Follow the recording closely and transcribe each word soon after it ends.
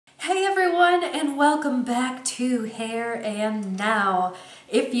everyone, and welcome back to Hair and Now.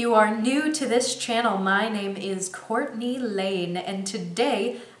 If you are new to this channel, my name is Courtney Lane, and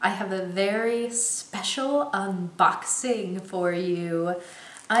today I have a very special unboxing for you.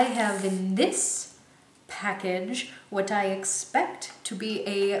 I have in this package what I expect to be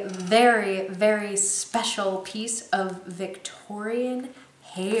a very, very special piece of Victorian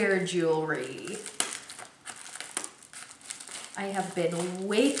hair jewelry. I have been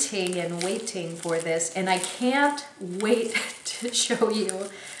waiting and waiting for this, and I can't wait to show you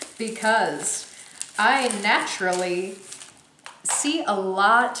because I naturally see a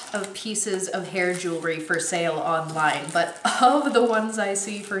lot of pieces of hair jewelry for sale online, but of the ones I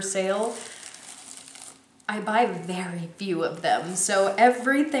see for sale, I buy very few of them. So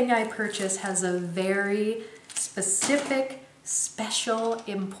everything I purchase has a very specific, special,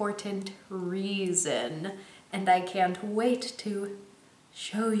 important reason. And I can't wait to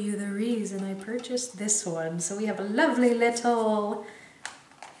show you the reason I purchased this one. So we have a lovely little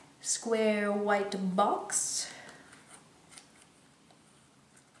square white box.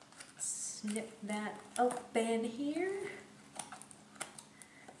 Snip that open here.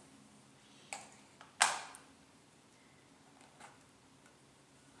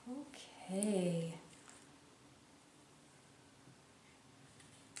 Okay.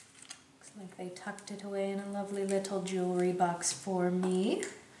 Like they tucked it away in a lovely little jewelry box for me.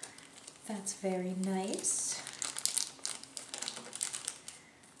 That's very nice.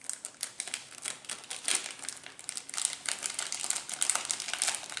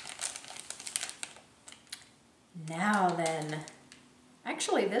 Now then,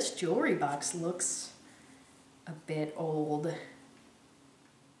 actually this jewelry box looks a bit old. I'm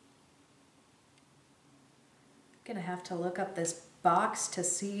gonna have to look up this box to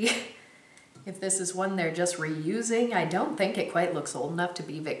see if this is one they're just reusing. I don't think it quite looks old enough to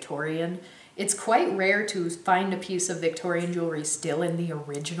be Victorian. It's quite rare to find a piece of Victorian jewelry still in the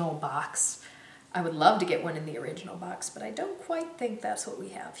original box. I would love to get one in the original box, but I don't quite think that's what we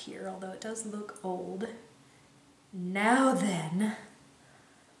have here, although it does look old. Now then,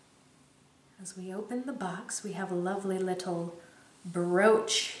 as we open the box, we have a lovely little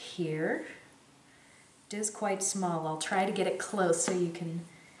brooch here. It is quite small. I'll try to get it close so you can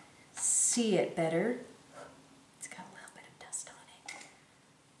see it better. It's got a little bit of dust on it.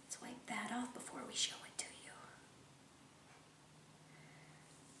 Let's wipe that off before we show it to you.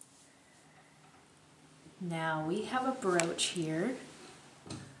 Now we have a brooch here.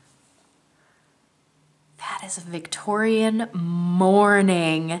 That is a Victorian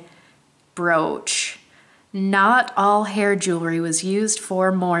Mourning brooch. Not all hair jewelry was used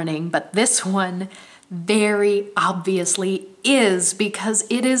for mourning, but this one very obviously is, because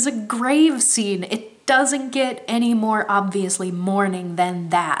it is a grave scene. It doesn't get any more obviously mourning than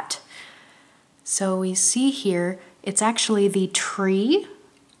that. So we see here, it's actually the tree,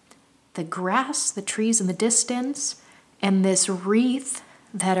 the grass, the trees in the distance, and this wreath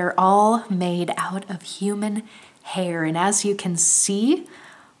that are all made out of human hair. And as you can see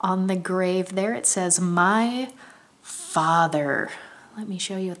on the grave there, it says, "My father." Let me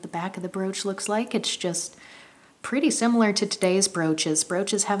show you what the back of the brooch looks like. It's just pretty similar to today's brooches.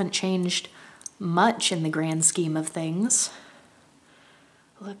 Brooches haven't changed much in the grand scheme of things.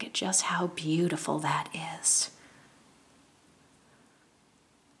 Look at just how beautiful that is.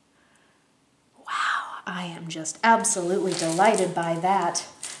 Wow, I am just absolutely delighted by that.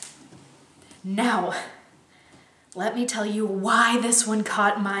 Now, let me tell you why this one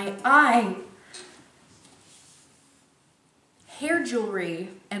caught my eye. Hair jewelry,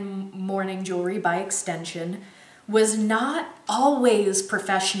 and mourning jewelry by extension, was not always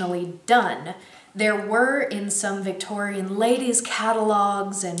professionally done. There were in some Victorian ladies'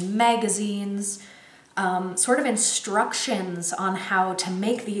 catalogs and magazines sort of instructions on how to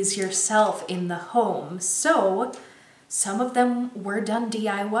make these yourself in the home. So some of them were done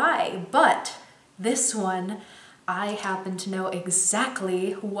DIY, but this one, I happen to know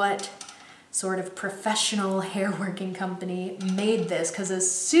exactly what sort of professional hair working company made this, because as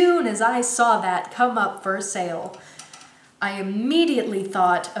soon as I saw that come up for sale, I immediately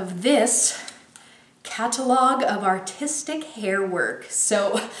thought of this catalog of artistic hair work.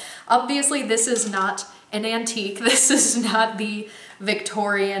 So obviously this is not an antique. This is not the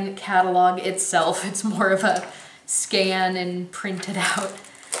Victorian catalog itself. It's more of a scan and printed out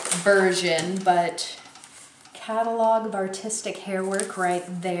version, but catalog of artistic hair work right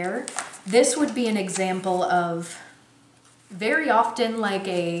there. This would be an example of very often like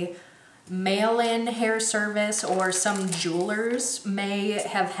a mail-in hair service, or some jewelers may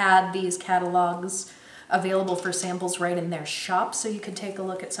have had these catalogs available for samples right in their shop, so you could take a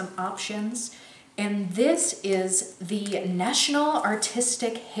look at some options. And this is the National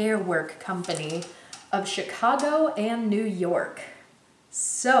Artistic Hair Work Company of Chicago and New York.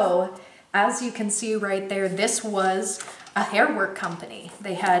 So, as you can see right there, this was a hair work company.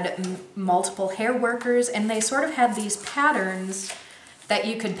 They had multiple hair workers, and they sort of had these patterns that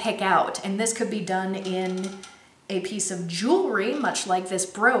you could pick out. And this could be done in a piece of jewelry, much like this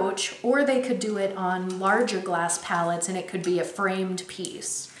brooch, or they could do it on larger glass palettes, and it could be a framed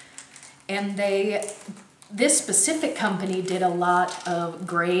piece. And this specific company did a lot of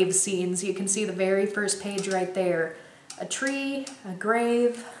grave scenes. You can see the very first page right there. A tree, a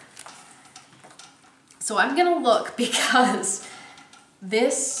grave. So I'm gonna look because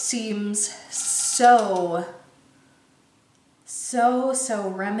this seems so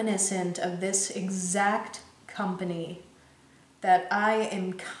reminiscent of this exact company that I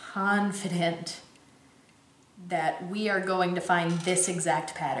am confident that we are going to find this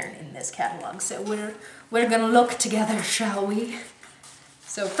exact pattern in this catalog. So we're gonna look together, shall we?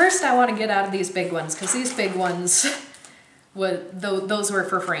 So first I want to get out of these big ones, because these big ones, those were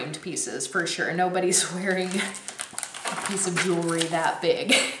for framed pieces for sure. Nobody's wearing a piece of jewelry that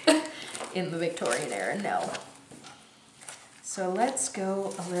big in the Victorian era, no. So let's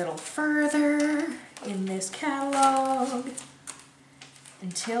go a little further in this catalog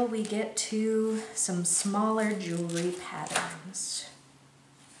until we get to some smaller jewelry patterns.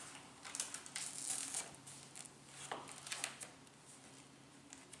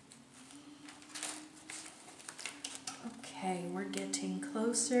 Okay, we're getting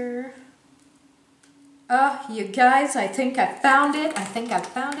closer. You guys, I think I found it. I think I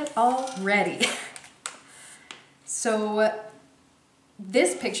found it already. So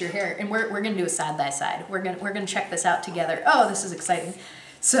this picture here, and we're gonna do a side by side. We're gonna check this out together. Oh, this is exciting.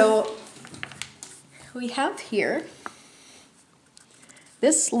 So we have here,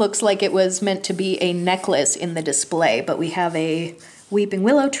 this looks like it was meant to be a necklace in the display, but we have a weeping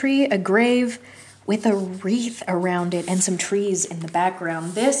willow tree, a grave with a wreath around it, and some trees in the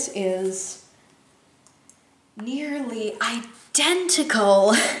background. This is nearly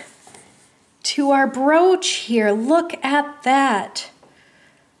identical to our brooch here. Look at that.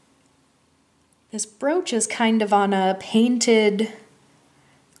 This brooch is kind of on a painted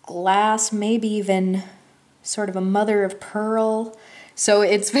glass, maybe even sort of a mother of pearl. So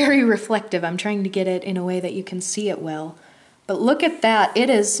it's very reflective. I'm trying to get it in a way that you can see it well. But look at that. It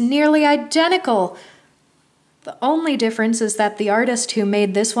is nearly identical. The only difference is that the artist who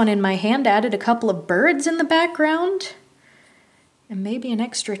made this one in my hand added a couple of birds in the background and maybe an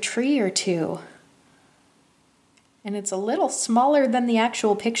extra tree or two. And it's a little smaller than the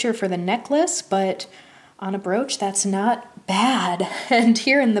actual picture for the necklace, but on a brooch, that's not bad. And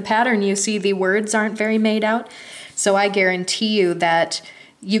here in the pattern, you see the words aren't very made out. So I guarantee you that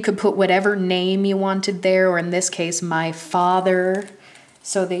you could put whatever name you wanted there, or in this case, my father.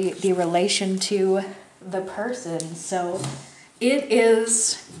 So the relation to the person. So it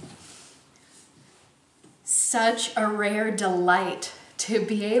is such a rare delight to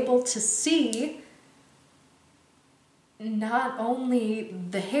be able to see not only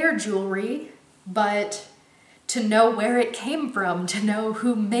the hair jewelry, but to know where it came from, to know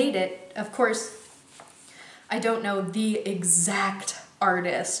who made it. Of course, I don't know the exact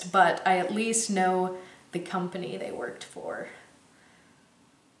artist, but I at least know the company they worked for.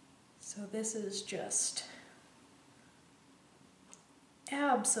 So this is just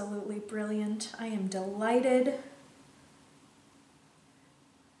absolutely brilliant. I am delighted.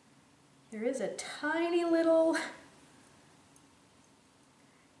 There is a tiny little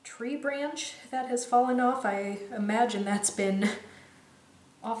tree branch that has fallen off. I imagine that's been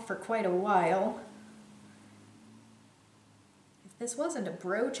off for quite a while. If this wasn't a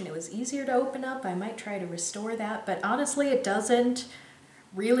brooch and it was easier to open up, I might try to restore that, but honestly it doesn't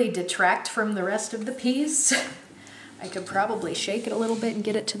really detract from the rest of the piece. I could probably shake it a little bit and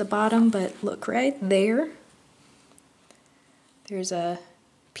get it to the bottom, but look right there. There's a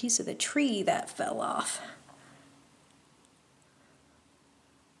piece of the tree that fell off.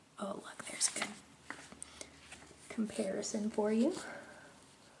 Oh, look, there's a good comparison for you.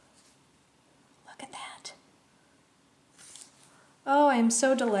 Look at that. Oh, I'm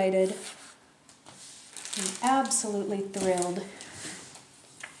so delighted. I'm absolutely thrilled.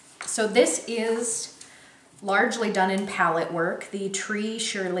 So this is largely done in palette work. The tree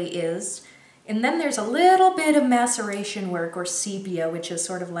surely is. And then there's a little bit of maceration work, or sepia, which is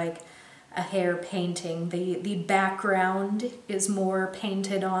sort of like a hair painting. The background is more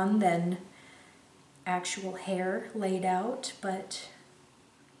painted on than actual hair laid out, but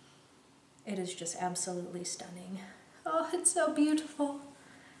It is just absolutely stunning. Oh, it's so beautiful.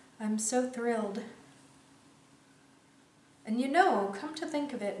 I'm so thrilled. And you know, come to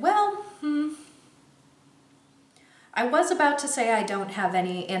think of it, well, I was about to say I don't have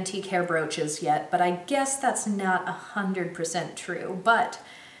any antique hair brooches yet, but I guess that's not 100% true. But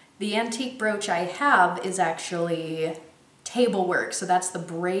the antique brooch I have is actually table work, so that's the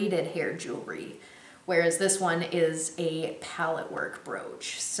braided hair jewelry, whereas this one is a palette work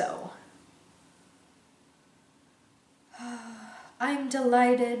brooch. So I'm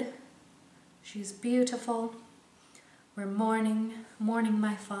delighted. She's beautiful. We're mourning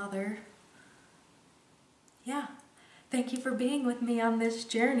my father. Yeah. Thank you for being with me on this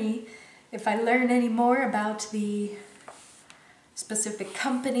journey. If I learn any more about the specific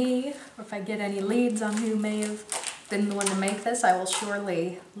company, or if I get any leads on who may have been the one to make this, I will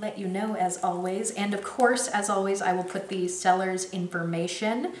surely let you know as always. And of course, as always, I will put the seller's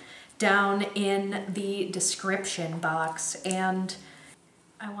information down in the description box. And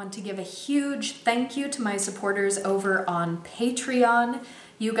I want to give a huge thank you to my supporters over on Patreon.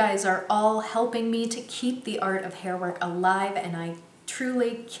 You guys are all helping me to keep the art of hair work alive, and I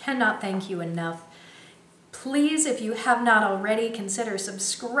truly cannot thank you enough. Please, if you have not already, consider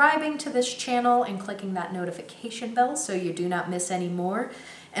subscribing to this channel and clicking that notification bell so you do not miss any more.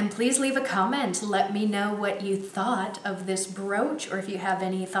 And please leave a comment. Let me know what you thought of this brooch, or if you have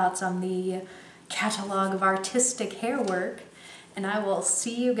any thoughts on the catalog of artistic hair work. And I will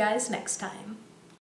see you guys next time.